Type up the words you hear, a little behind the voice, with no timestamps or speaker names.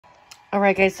All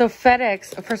right, guys. So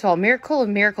FedEx, first of all, miracle of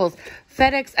miracles.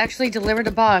 FedEx actually delivered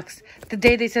a box the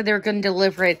day they said they were going to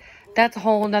deliver it. That's a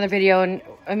whole another video, and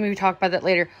I'm going to talk about that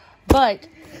later. But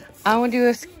I want to do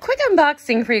a quick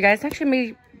unboxing for you guys. Actually,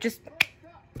 maybe just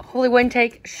holy one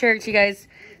take, share it to you guys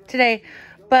today.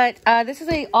 But this is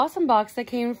an awesome box that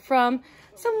came from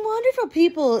some wonderful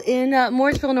people in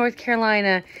Mooresville, North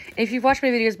Carolina. And if you've watched my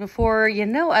videos before, you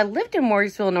know I lived in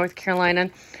Mooresville, North Carolina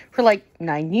for like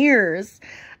 9 years.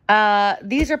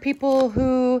 These are people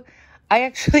who I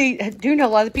actually do know a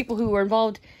lot of the people who were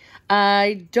involved.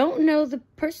 I don't know the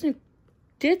person who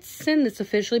did send this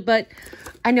officially, but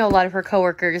I know a lot of her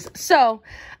coworkers. So,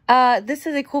 this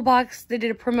is a cool box. They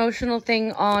did a promotional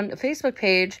thing on a Facebook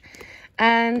page,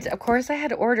 and of course I had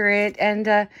to order it. And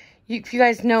if you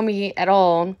guys know me at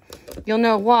all, you'll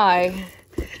know why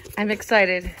I'm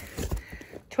excited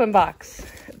to unbox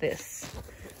this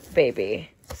baby.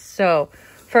 So,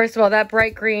 first of all, that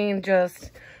bright green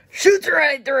just shoots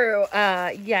right through.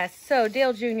 Yes, so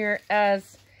Dale Jr.,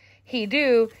 as he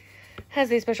do, has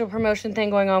a special promotion thing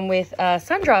going on with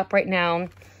Sundrop right now.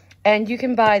 And you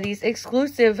can buy these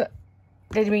exclusive,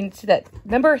 I mean, see that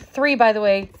number 3, by the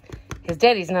way, his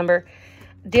daddy's number,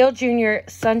 Dale Jr.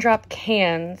 Sundrop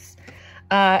cans.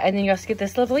 And then you also get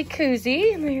this lovely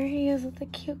koozie. And there he is with the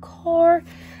cute car.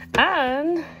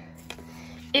 And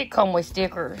it comes with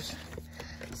stickers.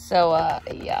 So,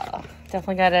 yeah,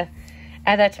 definitely got to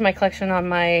add that to my collection on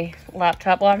my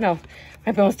laptop. Well, no,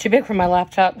 my phone was too big for my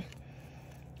laptop.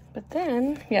 But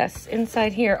then, yes,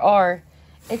 inside here are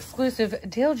exclusive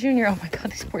Dale Jr. Oh my God,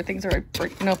 these poor things are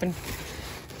breaking open.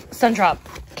 Sundrop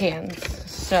cans.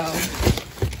 So,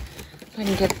 I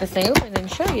can get this thing open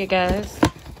and show you guys.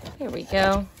 There we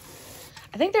go.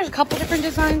 I think there's a couple different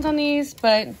designs on these,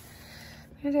 but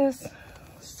it is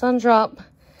Sundrop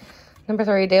number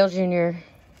 3, Dale Jr.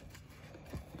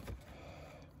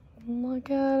 Look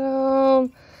at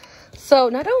them. So,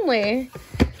 not only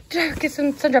did I get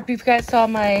some Sundrop, you guys saw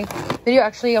my video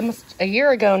actually almost a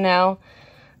year ago now,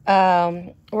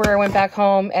 where I went back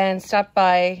home and stopped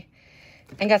by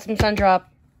and got some Sundrop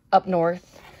up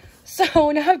north.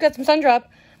 So, now I've got some Sundrop,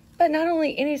 but not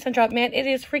only any Sundrop, man, it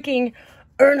is freaking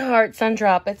Earnhardt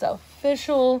Sundrop. It's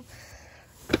official,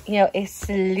 you know,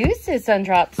 exclusive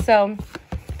Sundrop. So,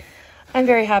 I'm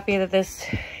very happy that this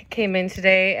came in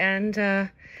today.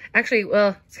 And, actually,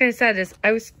 well, it's kind of sad.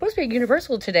 I was supposed to be at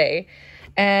Universal today.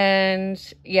 And,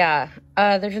 yeah,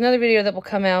 there's another video that will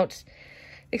come out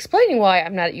explaining why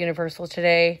I'm not at Universal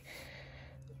today.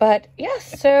 But,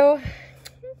 yes, so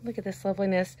look at this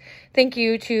loveliness. Thank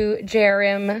you to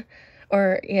JRM,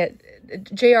 or, yeah,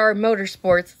 JR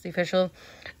Motorsports, it's the official,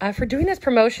 for doing this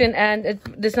promotion. And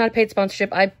this is not a paid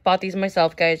sponsorship. I bought these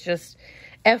myself, guys, just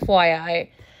FYI.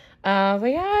 But,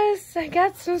 yes, I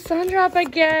got some Sundrop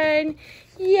again.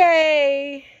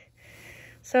 Yay!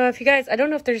 So if you guys, I don't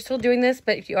know if they're still doing this,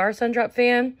 but if you are a Sundrop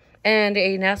fan and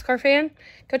a NASCAR fan,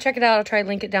 go check it out. I'll try to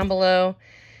link it down below.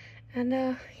 And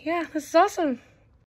yeah, this is awesome.